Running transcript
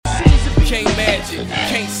can't magic,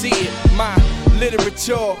 can't see it. My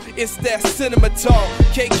literature, it's that cinema talk.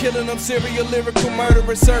 K killing them serial lyrical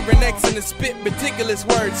murderers, serving X in the spit, ridiculous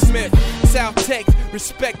wordsmith. South Tech,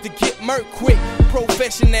 respect to get murk quick.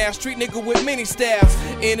 Professional, street nigga with many styles.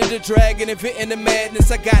 Into the dragon, inventing the madness.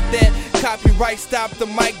 I got that copyright, stop the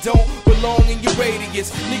mic, don't belong in your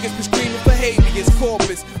radius. Niggas be screaming for habeas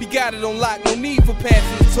corpus. We got it on lock, no need for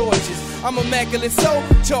passing the torches. I'm immaculate, so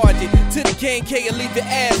charge it to the gang K and leave the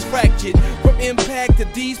ass fractured. From impact to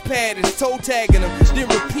these patterns, toe tagging them, then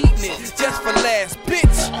repeating it just for last. Bitch,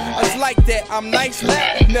 it's like that, I'm nice,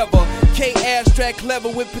 laugh, never. K abstract, clever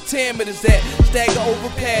with pentameters that stagger over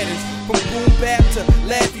patterns. From boom bap to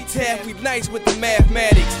laffy taffy, nice with the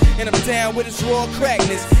mathematics. And I'm down with its raw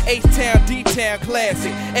crackness. H-Town, D-Town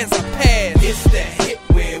classic as I pass. It's that hit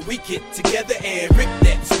where we get together and rip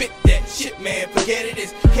that, spit that shit, man. Forget it,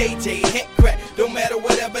 it's KJ Headkrack. Don't matter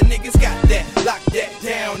whatever, niggas got that. Lock that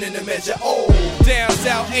down in the measure. Oh, down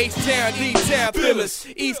south, H-Town, D-Town, Phyllis.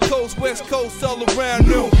 East Coast, West Coast, all around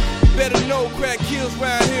new. Better know crack kills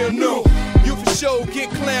round here, no. You for sure get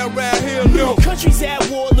clown round here, no. Countries at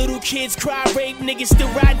war, little kids cry rape. Niggas still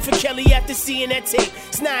riding for Kelly after seeing that tape.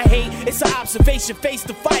 It's not hate, it's an observation, face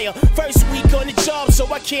the fire. First week on the job,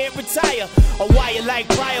 so I can't retire. A wire like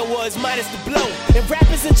prior was, minus the blow. And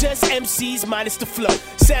rappers are just MCs, minus the flow.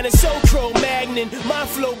 Sounding so Cro-Magnon, my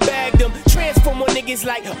flow bagged them. Transform on niggas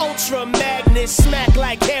like Ultra Magnus. Smack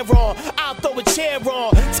like heron, I'll throw a chair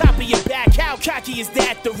on top of your back. How cocky is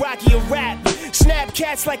that? The Rocky of rap. Snap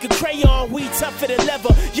cats like a crayon. We tougher than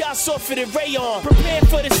leather, y'all softer than rayon. Prepare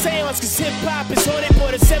for the seance, cause hip-hop is on it.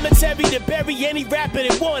 Bought a cemetery to bury any rapper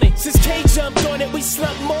that want it. Since K jumped on it, we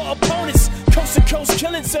slumped more opponents. Coast to coast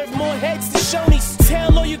killing, serve more heads to Shoney's.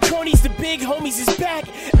 Tell all your cronies the big homies is back.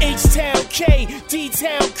 H-Town K,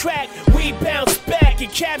 D-Town crack. We bounce back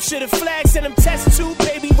and capture the flag. Send them test tube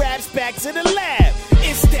baby raps back to the lab.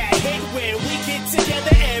 It's that hit where we get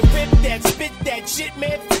together and rip that, spit that shit,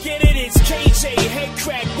 man. Forget it, it's KJ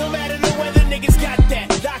Headkrack. No matter the weather, niggas got that.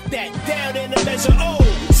 Lock that down in the measure. Oh,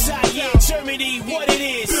 Zaire, Germany, what it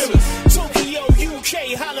is. Tokyo,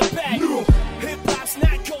 UK, holla back. Hip hop's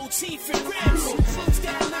not gold teeth and rims.